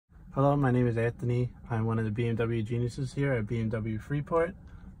Hello, my name is Anthony. I'm one of the BMW geniuses here at BMW Freeport.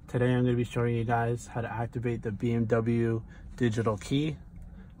 Today I'm going to be showing you guys how to activate the BMW digital key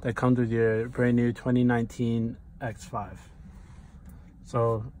that comes with your brand new 2019 X5.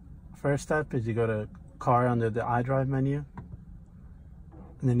 So first step is you go to car under the iDrive menu,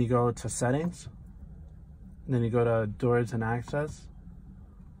 and then you go to settings, and then you go to doors and access,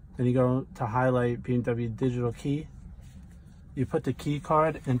 then you go to highlight BMW digital key. You put the key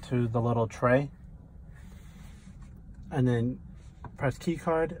card into the little tray and then press key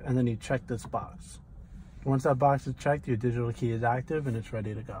card, and then you check this box. Once that box is checked, your digital key is active and it's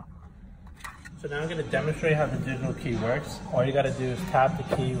ready to go. So now I'm going to demonstrate how the digital key works. All you got to do is tap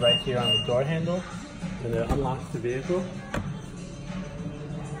the key right here on the door handle and it unlocks the vehicle.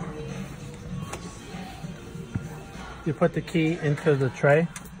 You put the key into the tray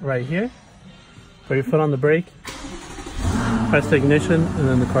right here, put your foot on the brake, press the ignition, and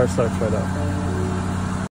then the car starts right up.